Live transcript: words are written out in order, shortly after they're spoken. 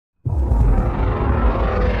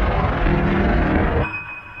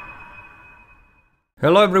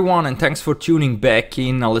Hello everyone and thanks for tuning back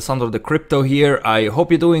in. Alessandro the Crypto here. I hope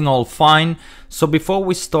you're doing all fine. So before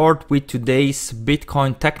we start with today's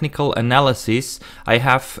Bitcoin technical analysis, I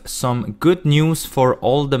have some good news for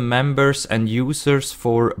all the members and users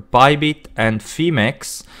for BYBIT and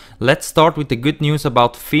Phemex. Let's start with the good news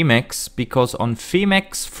about Phemex, because on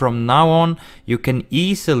Phemex from now on you can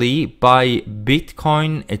easily buy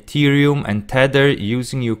Bitcoin, Ethereum and Tether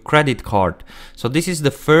using your credit card. So this is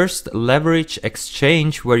the first leverage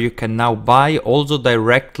exchange where you can now buy also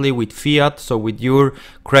directly with fiat, so with your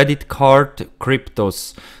credit card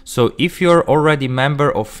cryptos. So if you're already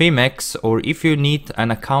member of Phemex or if you need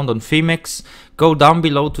an account on Phemex, go down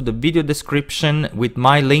below to the video description with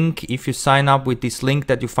my link. If you sign up with this link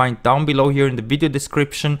that you find down below here in the video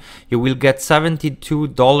description, you will get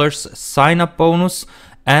 $72 sign up bonus.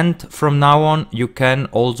 And from now on you can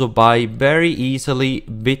also buy very easily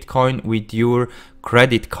Bitcoin with your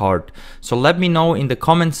credit card. So let me know in the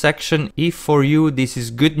comment section if for you this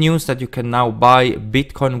is good news that you can now buy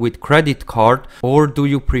Bitcoin with credit card, or do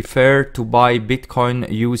you prefer to buy Bitcoin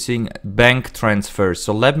using bank transfers.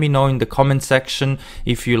 So let me know in the comment section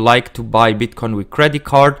if you like to buy Bitcoin with credit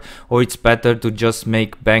card, or it's better to just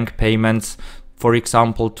make bank payments, for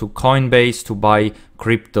example to Coinbase, to buy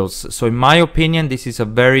cryptos. So in my opinion this is a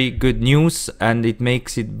very good news, and it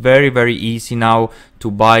makes it very easy now to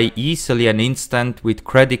buy easily and instant with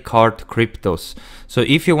credit card cryptos. So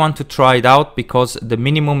if you want to try it out, because the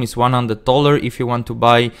minimum is $100 if you want to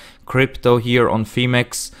buy crypto here on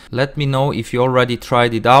Phemex, let me know if you already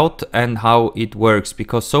tried it out and how it works,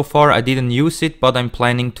 because so far I didn't use it, but I'm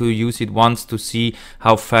planning to use it once to see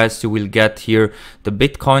how fast you will get here. The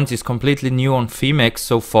Bitcoins is completely new on Phemex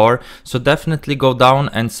so far, so definitely go down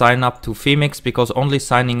and sign up to Phemex, because only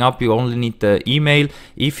signing up you only need the email.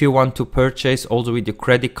 If you want to purchase also with your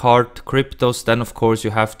credit card cryptos, then of course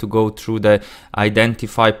you have to go through the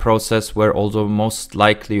identify process, where also most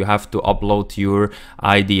likely you have to upload your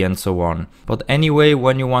ID and so on. But anyway,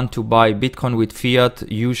 when you want to buy Bitcoin with fiat,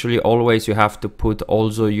 usually always you have to put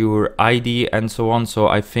also your ID and so on. So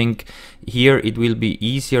I think here it will be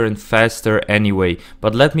easier and faster anyway.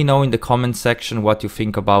 But let me know in the comment section what you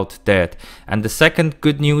think about that. And the second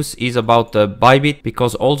good news is about the BYBIT,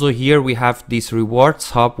 because also here we have this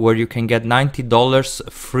rewards hub where you can get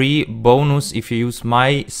 $90 free bonus if you use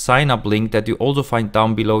my sign up link that you also find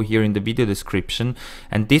down below here in the video description.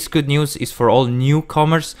 And this good news is for all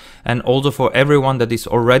newcomers and also for everyone that is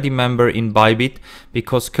already member in BYBIT,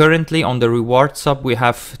 because currently on the rewards hub we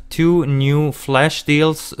have two new flash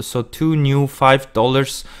deals, so two new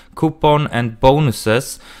 $5 coupon and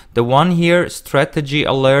bonuses. The one here, strategy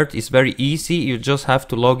alert, is very easy. You just have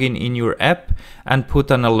to log in your app and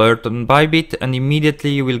put an alert on BYBIT, and immediately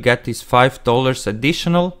you will get this $5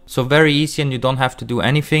 additional. So very easy and you don't have to do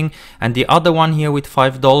anything. And the other one here with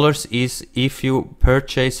 $5 is if you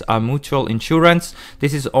purchase a mutual insurance.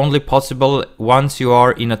 This is only possible once you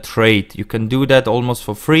are in a trade. You can do that almost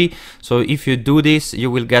for free. So if you do this,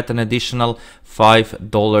 you will get an additional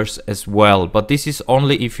 $5 as well. But this is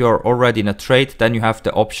only if you're already in a trade, then you have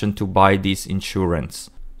the option to buy this insurance.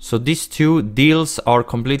 So these two deals are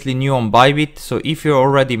completely new on BYBIT. So if you're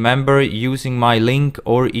already a member using my link,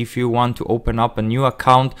 or if you want to open up a new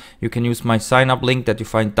account, you can use my sign up link that you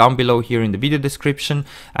find down below here in the video description,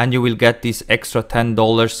 and you will get this extra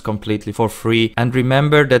 $10 completely for free. And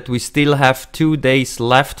remember that we still have 2 days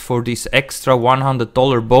left for this extra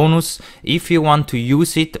 $100 bonus. If you want to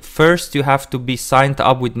use it, first you have to be signed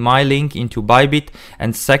up with my link into BYBIT,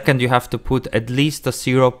 and second you have to put at least a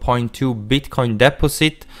 0.2 Bitcoin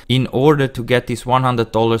deposit in order to get this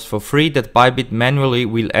 $100 for free that BYBIT manually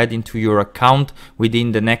will add into your account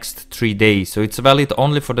within the next 3 days. So it's valid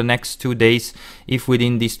only for the next 2 days, if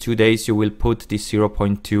within these 2 days you will put this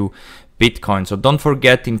 0.2 Bitcoin. So don't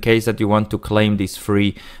forget, in case that you want to claim this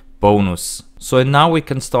free bonus. So now we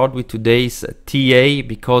can start with today's TA,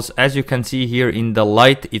 because as you can see here in the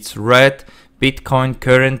light, it's red. Bitcoin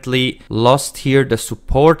currently lost here the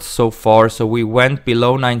support so far, so we went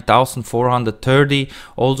below 9,430.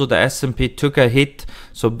 Also the S&P took a hit,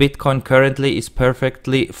 so Bitcoin currently is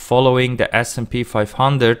perfectly following the S&P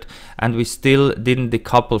 500, and we still didn't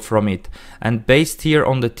decouple from it. And based here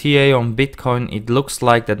on the TA on Bitcoin, it looks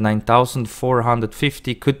like that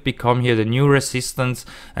 9,450 could become here the new resistance,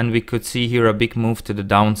 and we could see here a big move to the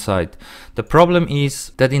downside. The problem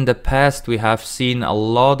is that in the past we have seen a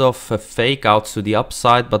lot of fake outs to the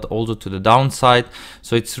upside, but also to the downside.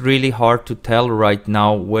 So it's really hard to tell right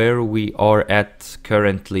now where we are at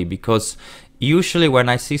currently, because Usually when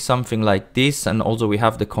I see something like this, and also we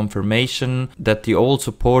have the confirmation that the old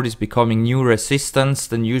support is becoming new resistance,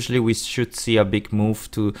 then usually we should see a big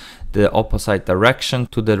move to the opposite direction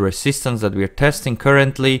to the resistance that we're testing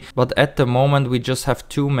currently. But at the moment we just have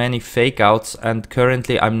too many fake outs, and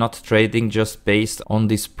currently I'm not trading just based on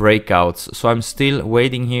these breakouts. So I'm still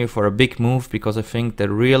waiting here for a big move, because I think the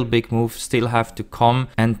real big move still have to come.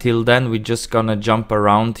 Until then we're just gonna jump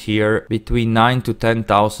around here between $9,000 to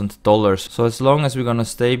 $10,000. So as long as we're gonna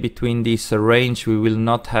stay between this range, we will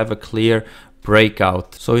not have a clear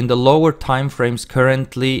breakout. So in the lower time frames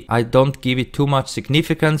currently I don't give it too much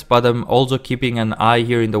significance, but I'm also keeping an eye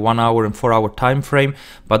here in the 1 hour and 4 hour time frame.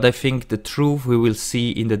 But I think the truth we will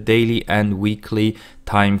see in the daily and weekly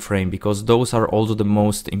time frame, because those are also the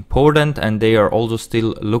most important, and they are also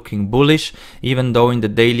still looking bullish, even though in the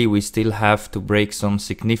daily we still have to break some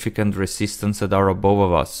significant resistance that are above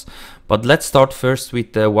of us. But let's start first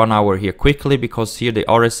with the 1 hour here quickly, because here the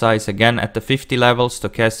RSI is again at the 50 level,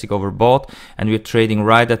 stochastic overbought, and we're trading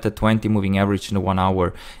right at the 20 moving average in the 1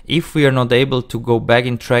 hour. If we are not able to go back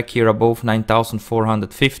in track here above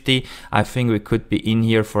 9,450, I think we could be in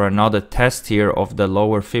here for another test here of the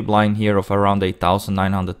lower fib line here of around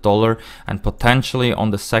 $8,900, and potentially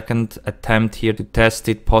on the second attempt here to test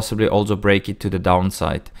it, possibly also break it to the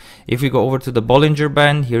downside. If we go over to the Bollinger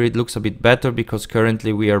Band, here it looks a bit better, because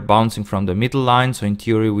currently we are bouncing from the middle line, so in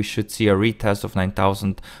theory we should see a retest of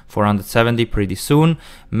 9,470 pretty soon.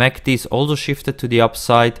 MACD is also shifted to the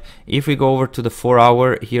upside. If we go over to the 4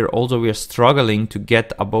 hour, here also we are struggling to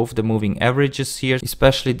get above the moving averages here,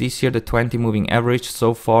 especially this year the 20 moving average.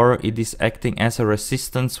 So far it is acting as a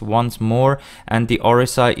resistance once more, and the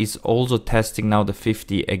RSI is also testing now the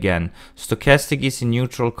 50 again. Stochastic is in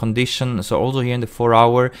neutral condition, so also here in the 4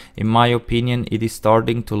 hour, in my opinion, it is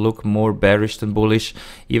starting to look more bearish than bullish,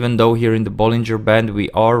 even though here in the Bollinger Band we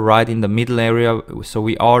are right in the middle area, so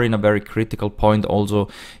we are in a very critical point also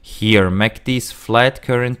here. MACD is flat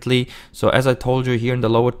currently, so as I told you, here in the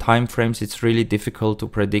lower time frames it's really difficult to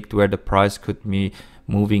predict where the price could be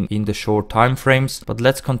moving in the short time frames. But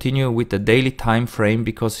let's continue with the daily time frame,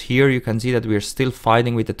 because here you can see that we are still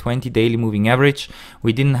fighting with the 20 daily moving average.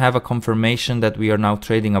 We didn't have a confirmation that we are now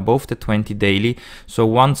trading above the 20 daily, so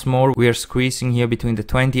once more we are squeezing here between the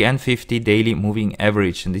 20 and 50 daily moving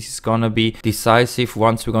average, and this is gonna be decisive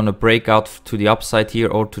once we're gonna break out to the upside here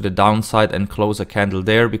or to the downside and close a candle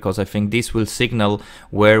there, because I think this will signal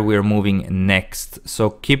where we're moving next. So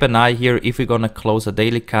keep an eye here if we're gonna close a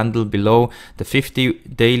daily candle below the 50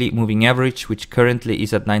 daily moving average, which currently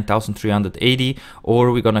is at 9,380,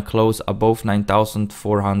 or we're gonna close above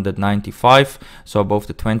 9,495, so above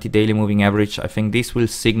the 20 daily moving average. I think this will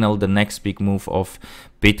signal the next big move of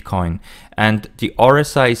Bitcoin. And the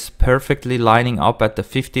RSI is perfectly lining up at the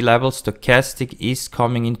 50 level. Stochastic is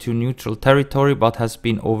coming into neutral territory but has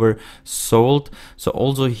been oversold. So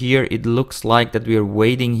also here it looks like that we are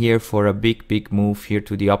waiting here for a big move here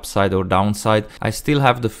to the upside or downside. I still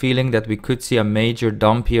have the feeling that we could see a major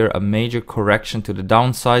dump here, a major correction to the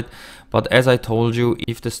downside. But as I told you,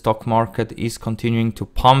 if the stock market is continuing to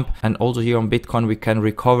pump, and also here on Bitcoin we can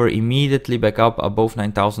recover immediately back up above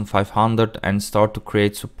 9,500 and start to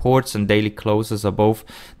create supports and daily closes above,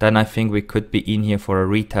 then I think we could be in here for a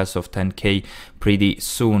retest of 10k pretty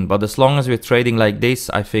soon. But as long as we're trading like this,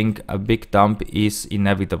 I think a big dump is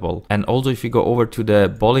inevitable. And also if you go over to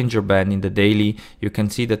the Bollinger Band in the daily, you can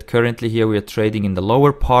see that currently here we are trading in the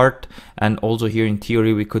lower part, and also here in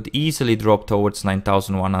theory we could easily drop towards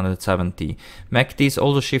 9,170. MACD is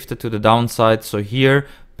also shifted to the downside, so here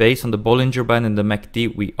based on the Bollinger Band and the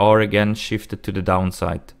MACD we are again shifted to the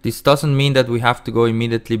downside. This doesn't mean that we have to go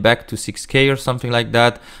immediately back to 6k or something like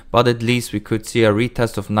that, but at least we could see a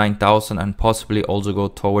retest of 9,000 and possibly also go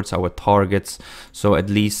towards our targets, so at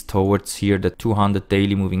least towards here the 200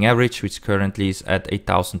 daily moving average, which currently is at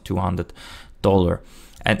 $8,200.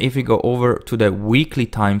 And if we go over to the weekly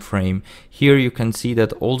time frame, here you can see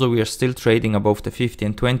that also we are still trading above the 50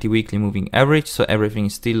 and 20 weekly moving average, so everything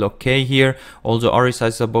is still okay here. Also RSI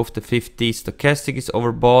is above the 50, stochastic is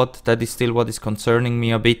overbought, that is still what is concerning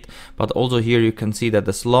me a bit. But also here you can see that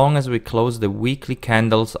as long as we close the weekly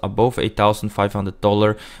candles above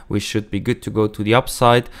 $8,500, we should be good to go to the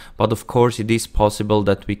upside. But of course it is possible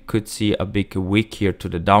that we could see a big wick here to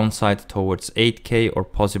the downside towards 8k or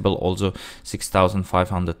possible also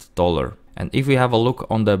 $6,500. And if we have a look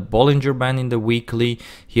on the Bollinger Band in the weekly,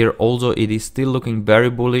 here also it is still looking very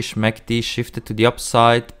bullish. MACD shifted to the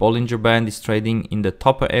upside, Bollinger Band is trading in the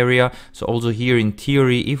topper area. So also here in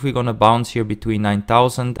theory, if we're gonna bounce here between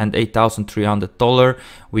 9,000 and $8,300,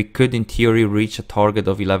 we could in theory reach a target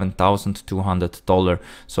of $11,200.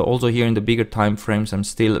 So also here in the bigger time frames, I'm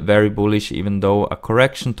still very bullish, even though a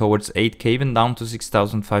correction towards 8k, even down to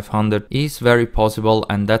 6,500 is very possible,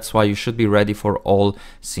 and that's why you should be ready for all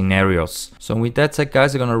scenarios. bonus. So with that said,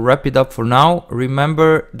 guys, I'm gonna wrap it up for now.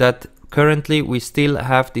 Remember that currently we still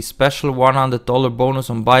have the special $100 bonus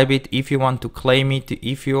on BYBIT. If you want to claim it,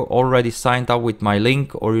 if you already signed up with my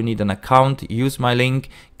link or you need an account, use my link,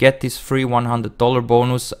 get this free $100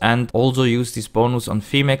 bonus, and also use this bonus on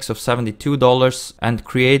Femex of $72 and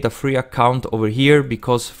create a free account over here,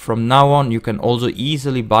 because from now on you can also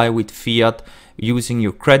easily buy with fiat using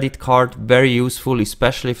your credit card. Very useful,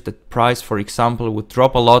 especially if the price, for example, would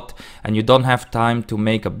drop a lot and you don't have time to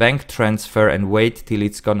make a bank transfer and wait till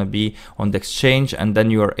it's gonna be on the exchange and then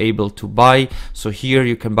you are able to buy. So here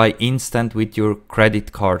you can buy instant with your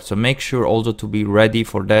credit card. So make sure also to be ready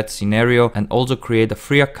for that scenario, and also create a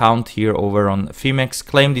free account here over on Femex,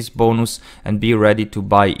 claim this bonus and be ready to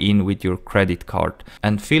buy in with your credit card.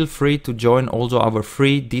 And feel free to join also our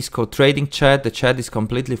free Discord trading chat. The chat is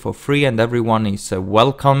completely for free and everyone is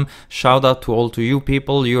welcome. Shout out to all to you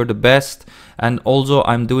people, you're the best. And also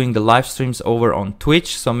I'm doing the live streams over on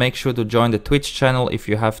Twitch, so make sure to join the Twitch channel if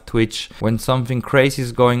you have Twitch. When something crazy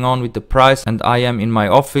is going on with the price and I am in my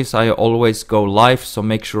office, I always go live, so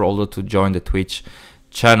make sure also to join the Twitch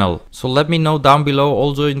channel. So let me know down below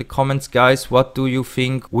also in the comments, guys, what do you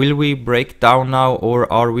think? Will we break down now,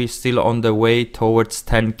 or are we still on the way towards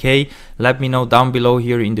 10k? Let me know down below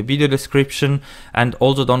here in the video description, and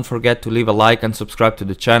also don't forget to leave a like and subscribe to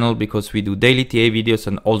the channel, because we do daily TA videos,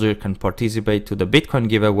 and also you can participate to the Bitcoin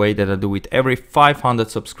giveaway that I do with every 500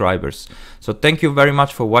 subscribers. So thank you very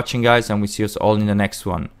much for watching, guys, and we see us all in the next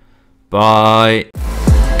one. Bye.